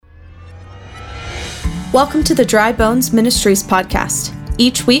Welcome to the Dry Bones Ministries podcast.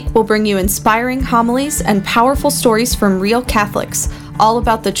 Each week, we'll bring you inspiring homilies and powerful stories from real Catholics, all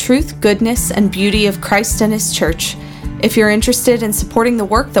about the truth, goodness, and beauty of Christ and His Church. If you're interested in supporting the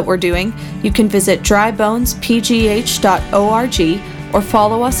work that we're doing, you can visit drybonespgh.org or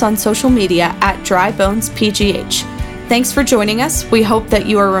follow us on social media at drybonespgh. Thanks for joining us. We hope that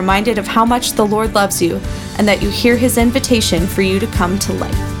you are reminded of how much the Lord loves you and that you hear His invitation for you to come to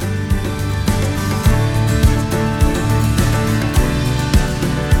life.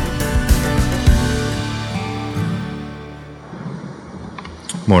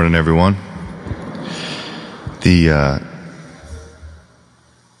 Morning, everyone. The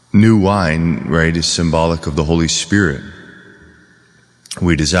new wine, right, is symbolic of the Holy Spirit.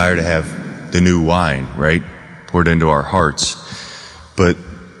 We desire to have the new wine, right, poured into our hearts. But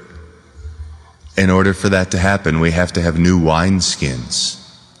in order for that to happen, we have to have new wineskins,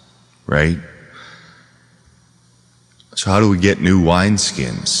 right? So how do we get new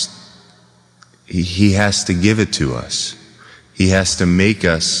wineskins? He has to give it to us. He has to make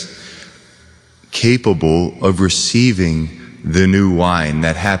us capable of receiving the new wine.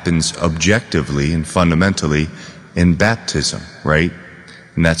 That happens objectively and fundamentally in baptism, right?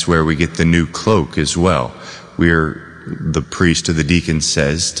 And that's where we get the new cloak as well. The priest or the deacon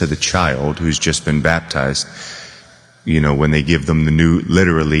says to the child who's just been baptized, when they give them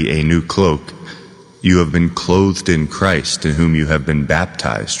literally a new cloak, you have been clothed in Christ, in whom you have been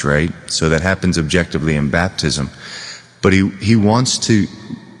baptized, right? So that happens objectively in baptism. But he wants to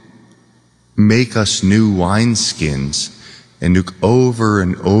make us new wineskins and do over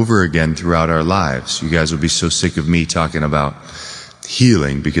and over again throughout our lives. You guys will be so sick of me talking about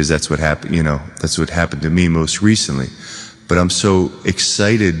healing because that's what happened, that's what happened to me most recently. But I'm so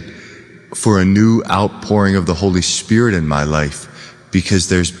excited for a new outpouring of the Holy Spirit in my life because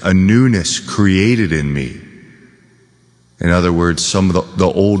there's a newness created in me. In other words, some of the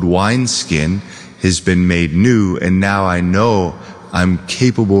old wineskin has been made new, and now I know I'm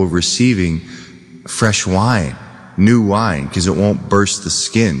capable of receiving fresh wine, new wine, because it won't burst the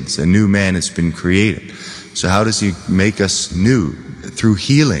skins. A new man has been created. So how does He make us new? Through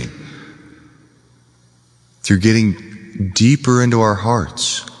healing, through getting deeper into our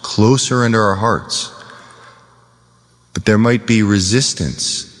hearts, closer into our hearts. But there might be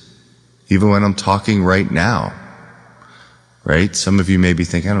resistance, even when I'm talking right now. Right? Some of you may be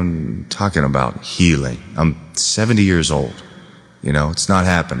thinking, I'm talking about healing. I'm 70 years old. It's not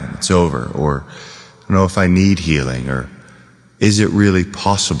happening. It's over. Or I don't know if I need healing. Or is it really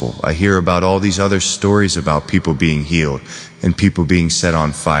possible? I hear about all these other stories about people being healed and people being set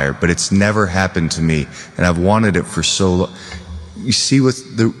on fire, but it's never happened to me. And I've wanted it for so long. You see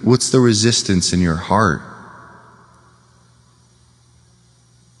what's the resistance in your heart?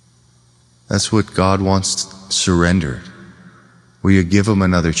 That's what God wants surrendered. Will you give Him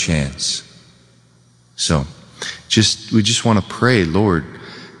another chance? So, we just want to pray, Lord,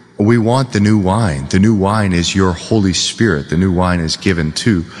 we want the new wine. The new wine is your Holy Spirit. The new wine is given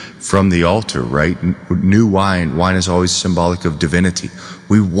from the altar, right? New wine is always symbolic of divinity.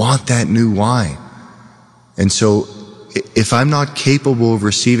 We want that new wine. And so, if I'm not capable of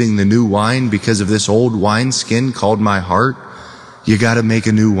receiving the new wine because of this old wineskin called my heart, you got to make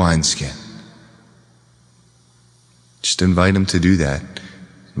a new wineskin. Just invite Him to do that.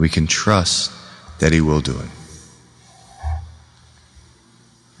 We can trust that He will do it.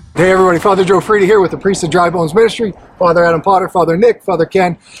 Hey everybody, Father Joe Frieda here with the Priest of Dry Bones Ministry, Father Adam Potter, Father Nick, Father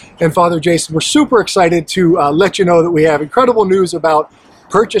Ken, and Father Jason. We're super excited to let you know that we have incredible news about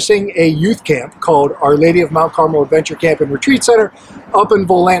purchasing a youth camp called Our Lady of Mount Carmel Adventure Camp and Retreat Center up in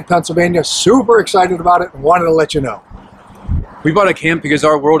Volant, Pennsylvania. Super excited about it and wanted to let you know. We bought a camp because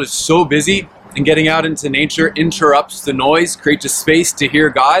our world is so busy, and getting out into nature interrupts the noise, creates a space to hear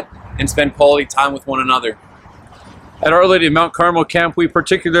God and spend quality time with one another. At Our Lady of Mount Carmel Camp, we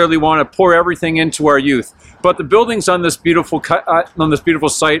particularly want to pour everything into our youth. But the buildings on this beautiful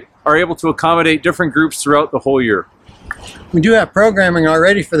site are able to accommodate different groups throughout the whole year. We do have programming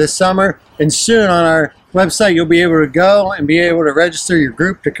already for this summer, and soon on our website you'll be able to go and be able to register your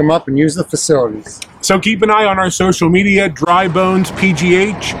group to come up and use the facilities. So keep an eye on our social media, Dry Bones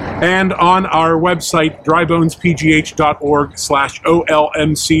PGH, and on our website,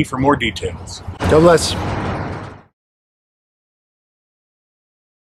 drybonespgh.org/OLMC for more details. God bless.